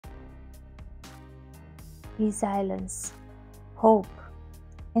resilience, hope,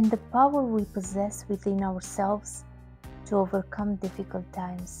 and the power we possess within ourselves to overcome difficult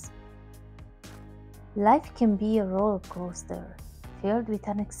times. Life can be a roller coaster filled with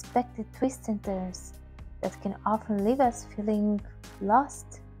unexpected twists and turns that can often leave us feeling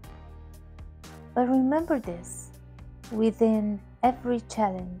lost. But remember this: within every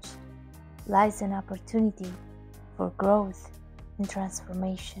challenge lies an opportunity for growth and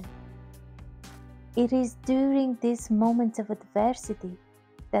transformation. It is during these moments of adversity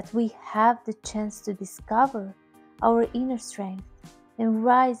that we have the chance to discover our inner strength and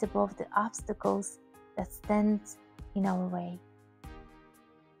rise above the obstacles that stand in our way.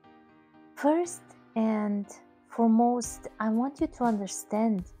 First and foremost, I want you to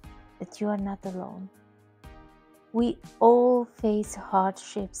understand that you are not alone. We all face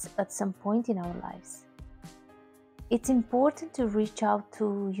hardships at some point in our lives. It's important to reach out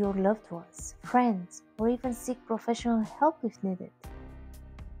to your loved ones, friends, or even seek professional help if needed.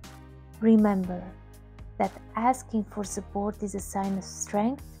 Remember that asking for support is a sign of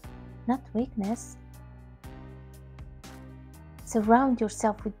strength, not weakness. Surround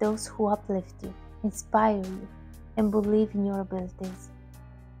yourself with those who uplift you, inspire you, and believe in your abilities.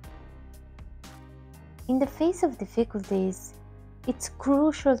 In the face of difficulties, it's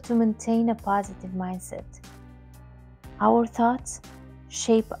crucial to maintain a positive mindset. Our thoughts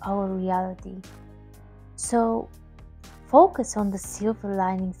shape our reality. So, focus on the silver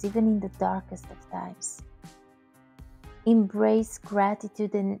linings even in the darkest of times. Embrace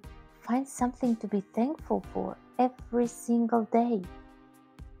gratitude and find something to be thankful for every single day.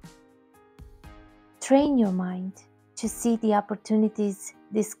 Train your mind to see the opportunities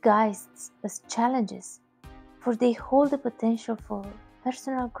disguised as challenges, for they hold the potential for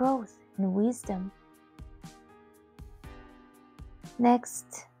personal growth and wisdom.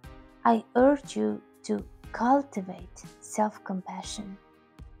 Next, I urge you to cultivate self-compassion.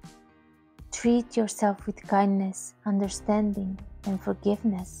 Treat yourself with kindness, understanding, and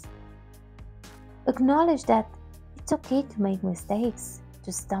forgiveness. Acknowledge that it's okay to make mistakes,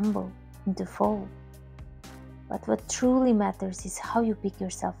 to stumble, and to fall. But what truly matters is how you pick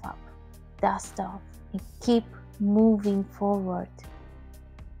yourself up, dust off, and keep moving forward.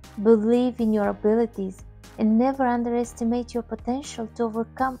 Believe in your abilities and never underestimate your potential to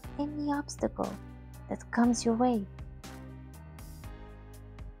overcome any obstacle that comes your way.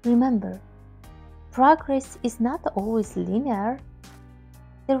 Remember, progress is not always linear.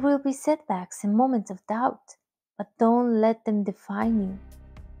 There will be setbacks and moments of doubt, but don't let them define you.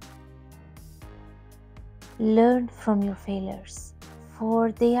 Learn from your failures,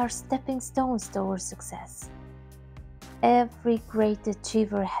 for they are stepping stones towards success. Every great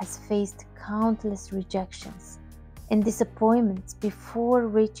achiever has faced countless rejections and disappointments before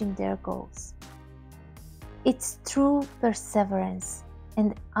reaching their goals. It's through perseverance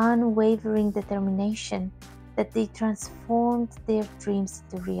and unwavering determination that they transformed their dreams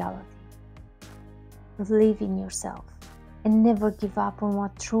into reality. Believe in yourself and never give up on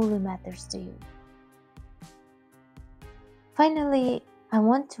what truly matters to you. Finally, I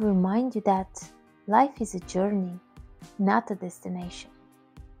want to remind you that life is a journey, not a destination.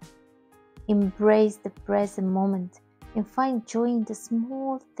 Embrace the present moment and find joy in the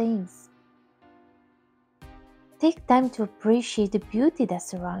small things. Take time to appreciate the beauty that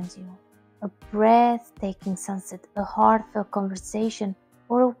surrounds you. A breathtaking sunset, a heartfelt conversation,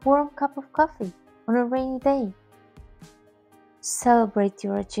 or a warm cup of coffee on a rainy day. Celebrate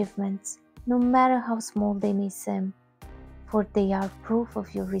your achievements, no matter how small they may seem, for they are proof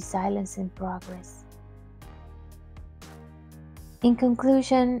of your resilience and progress. In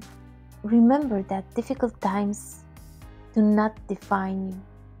conclusion, remember that difficult times do not define you.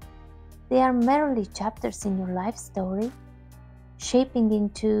 They are merely chapters in your life story, shaping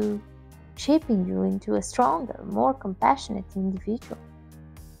you into a stronger, more compassionate individual.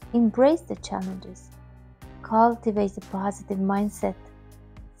 Embrace the challenges, cultivate a positive mindset,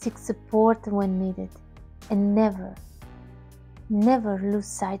 seek support when needed, and never lose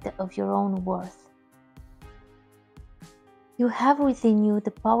sight of your own worth. You have within you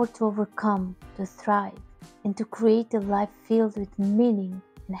the power to overcome, to thrive, and to create a life filled with meaning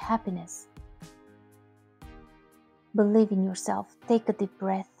and happiness. Believe in yourself, take a deep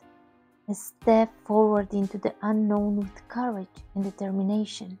breath, and step forward into the unknown with courage and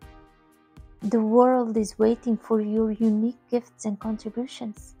determination. The world is waiting for your unique gifts and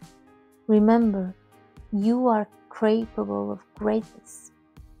contributions. Remember, you are capable of greatness.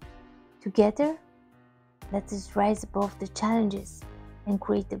 Together, let us rise above the challenges and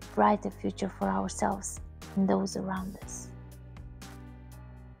create a brighter future for ourselves and those around us.